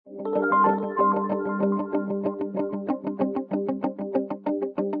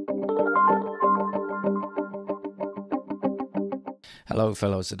Hello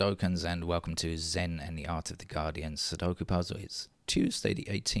fellow Sudokans and welcome to Zen and the Art of the Guardian Sudoku Puzzle. It's Tuesday the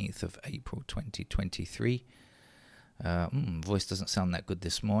 18th of April 2023. Voice doesn't sound that good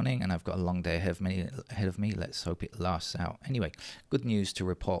this morning and I've got a long day ahead of me. Let's hope it lasts out. Anyway, good news to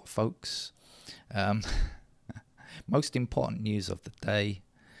report, folks. Most important news of the day.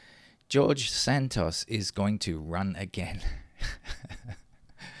 George Santos is going to run again.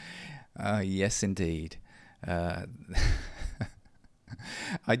 Yes indeed.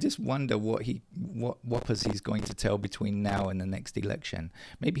 I just wonder what whoppers he's going to tell between now and the next election.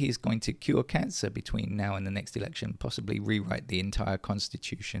 Maybe he's going to cure cancer between now and the next election, possibly rewrite the entire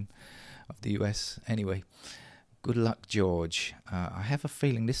constitution of the US. Anyway, good luck, George. I have a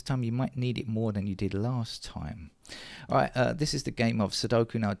feeling this time you might need it more than you did last time. All right, this is the game of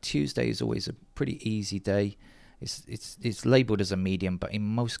Sudoku. Now, Tuesday is always a pretty easy day. It's labeled as a medium, but in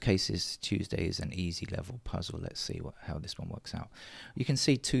most cases Tuesday is an easy level puzzle. Let's see how this one works out. You can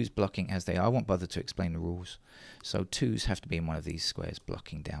see twos blocking as they are. I won't bother to explain the rules. So twos have to be in one of these squares,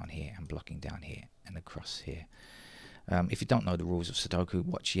 blocking down here and blocking down here and across here. If you don't know the rules of Sudoku,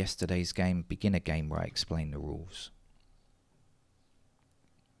 watch yesterday's game, beginner game, where I explain the rules.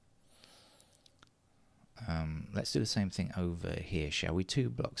 Let's do the same thing over here, shall we? 2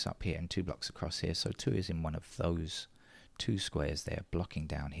 blocks up here and 2 blocks across here. So 2 is in one of those 2 squares there, blocking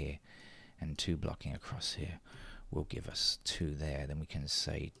down here, and 2 blocking across here will give us 2 there. Then we can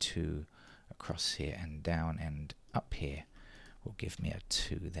say 2 across here and down and up here will give me a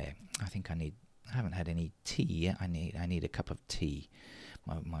 2 there. I think I haven't had any tea yet. I need a cup of tea.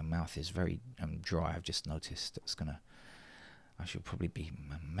 My mouth is very dry. I've just noticed. I should probably be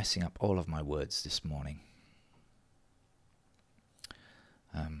messing up all of my words this morning.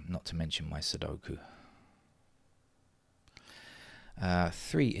 Not to mention my Sudoku.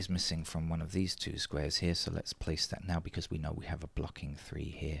 3 is missing from one of these 2 squares here, so let's place that now because we know we have a blocking 3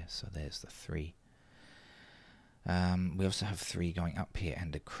 here. So there's the 3. We also have 3 going up here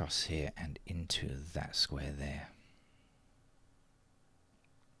and across here and into that square there.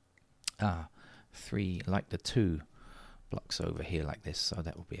 3 like the 2 blocks over here like this, so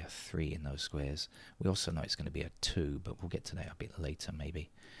that will be a 3 in those squares. We also know it's going to be a 2, but we'll get to that a bit later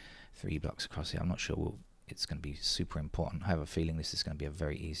maybe. 3 blocks across here. I'm not sure it's going to be super important. I have a feeling this is going to be a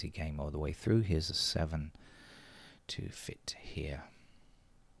very easy game all the way through. Here's a 7 to fit here.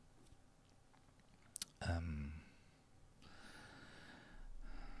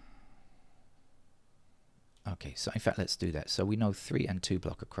 Okay, so in fact let's do that. So we know 3 and 2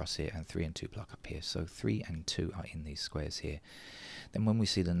 block across here and 3 and 2 block up here. So 3 and 2 are in these squares here. Then when we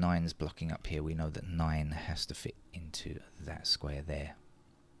see the 9s blocking up here, we know that 9 has to fit into that square there.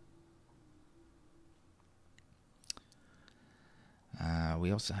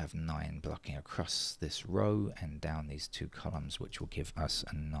 We also have 9 blocking across this row and down these 2 columns, which will give us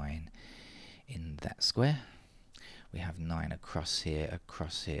a 9 in that square. We have 9 across here,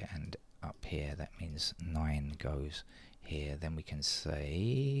 and up here. That means 9 goes here. Then we can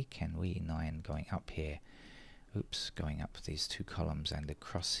say, 9 going up here. Oops, going up these 2 columns and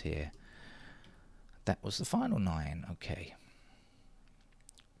across here. That was the final 9. Okay.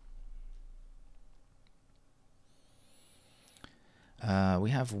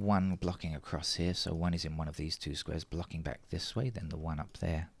 We have 1 blocking across here, so 1 is in one of these 2 squares, blocking back this way. Then the 1 up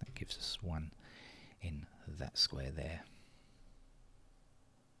there, that gives us 1 in that square there.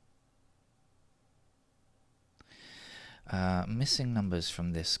 Missing numbers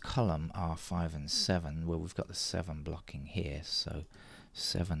from this column are 5 and 7. Well, we've got the 7 blocking here, so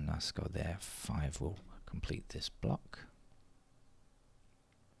 7 must go there. 5 will complete this block.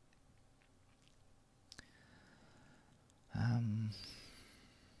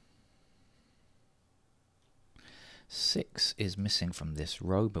 Six is missing from this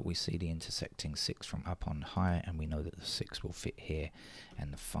row, but we see the intersecting 6 from up on high, and we know that the 6 will fit here,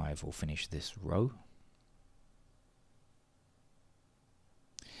 and the 5 will finish this row.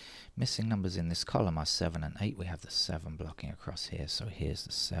 Missing numbers in this column are 7 and 8. We have the 7 blocking across here, so here's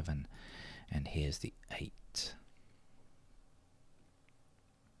the 7 and here's the 8.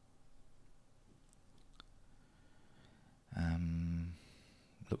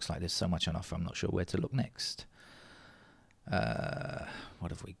 Looks like there's so much on offer, I'm not sure where to look next. What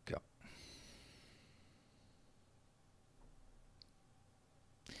have we got?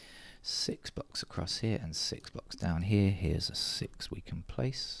 Six blocks across here and 6 blocks down here. Here's a 6 we can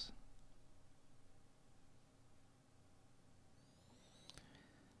place.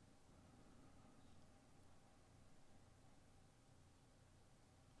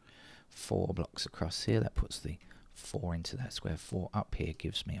 Four blocks across here, that puts the 4 into that square. 4 up here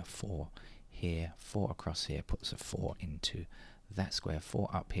gives me a 4 here. 4 across here puts a 4 into that square, 4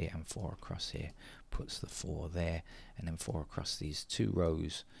 up here and 4 across here, puts the 4 there, and then 4 across these 2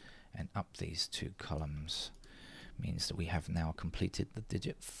 rows and up these 2 columns, means that we have now completed the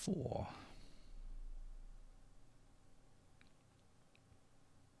digit 4.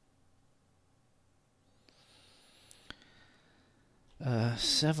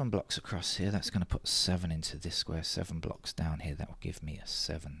 7 blocks across here, that's going to put 7 into this square. 7 blocks down here, that will give me a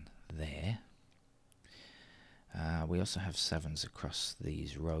 7 there. We also have 7s across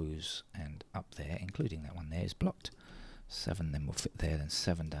these rows and up there, including that one there is blocked. 7 then will fit there, then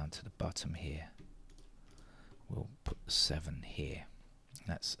 7 down to the bottom here. We'll put the 7 here.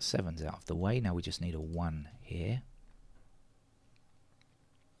 That's 7's out of the way. Now we just need a 1 here.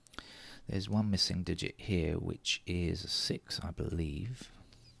 There's one missing digit here, which is a 6, I believe.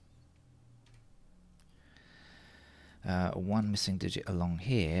 One missing digit along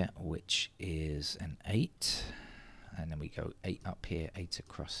here, which is an 8. And then we go 8 up here, 8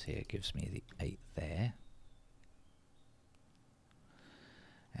 across here, gives me the 8 there.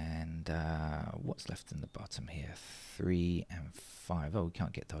 And what's left in the bottom here? 3 and 5. Oh, we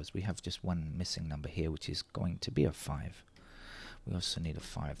can't get those. We have just one missing number here, which is going to be a 5. We also need a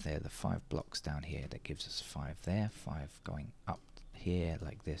 5 there. The 5 blocks down here, that gives us 5 there. 5 going up here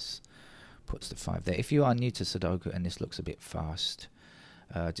like this, puts the 5 there. If you are new to Sudoku and this looks a bit fast,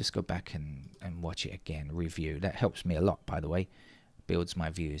 just go back and watch it again, review. That helps me a lot, by the way. Builds my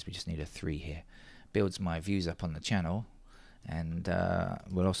views. We just need a 3 here. Builds my views up on the channel, and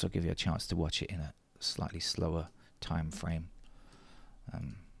we'll also give you a chance to watch it in a slightly slower time frame.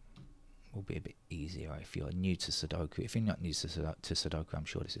 Will be a bit easier if you're new to Sudoku. If you're not new to Sudoku, I'm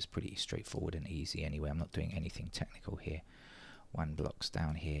sure this is pretty straightforward and easy anyway. I'm not doing anything technical here. 1 blocks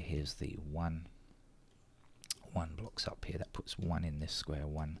down here, here's the 1. 1 blocks up here, that puts 1 in this square.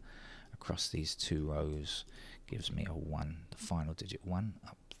 1 across these 2 rows gives me a 1, the final digit 1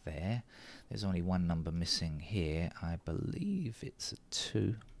 up there. There's only one number missing here. I believe it's a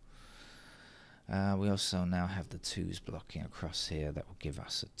 2. We also now have the 2's blocking across here. That will give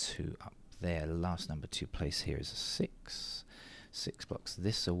us a 2 up there. The last number to place here is a 6. 6 blocks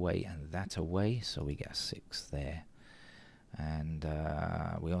this away and that away, so we get a 6 there. And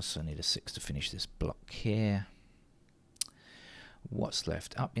we also need a 6 to finish this block here. What's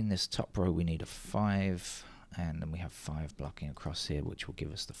left? Up in this top row we need a 5, and then we have 5 blocking across here, which will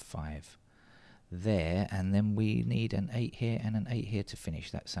give us the 5 there, and then we need an 8 here and an 8 here to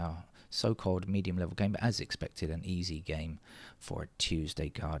finish. That's our so-called medium level game, but as expected, an easy game for a Tuesday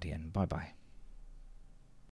Guardian. Bye bye.